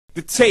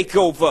The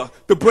takeover,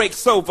 the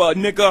break's over,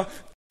 nigga.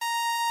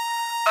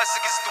 Us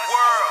against the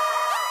world.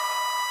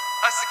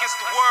 Us against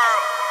the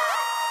world.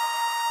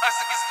 Us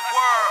against the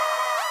world.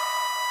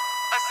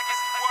 Us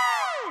against the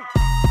world.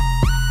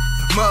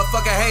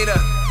 Motherfucker hater.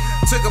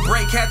 Took a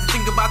break, had to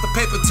think about the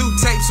paper. 2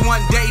 tapes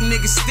one day,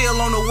 niggas still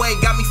on the way.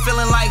 Got me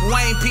feeling like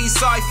Wayne P.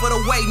 Sorry for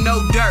the wait,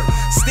 no dirt.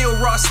 Still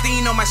raw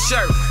steen on my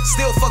shirt.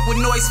 Still fuck with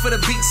noise for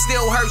the beat,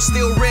 still hurt.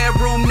 Still red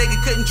room, nigga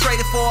couldn't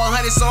trade it for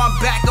 100. So I'm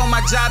back on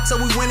my job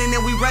till we winning and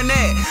we run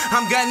that.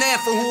 I'm gunning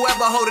for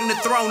whoever holding the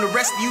throne. The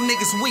rest of you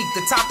niggas weak,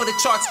 the top of the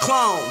charts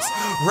clones.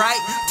 Right?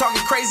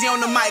 Talking crazy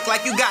on the mic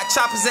like you got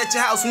choppers at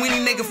your house. When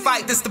any nigga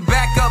fight, this the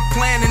backup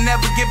plan and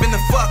never giving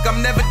a fuck. I'm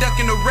never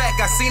ducking the wreck.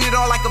 I seen it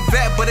all like a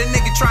vet, but a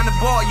nigga trying to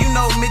ball. You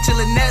know Mitchell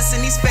and Ness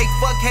and these fake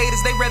fuck haters,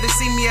 they rather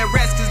see me at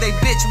rest cause they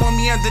bitch want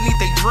me underneath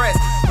they dress.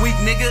 Weak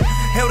nigga,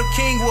 hell the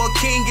king or a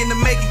king in the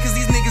making cause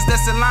these niggas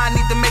that's in line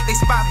need to make they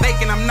spot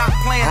vacant. I'm not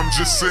playing. I'm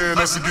just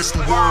saying us against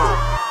the world.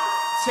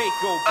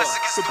 Takeover,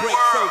 the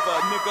break's over,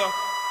 nigga.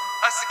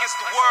 Us against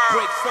the world.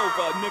 Break's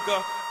over, nigga.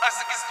 Us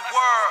against the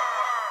world.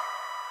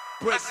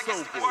 Break's Us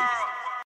against the over. world.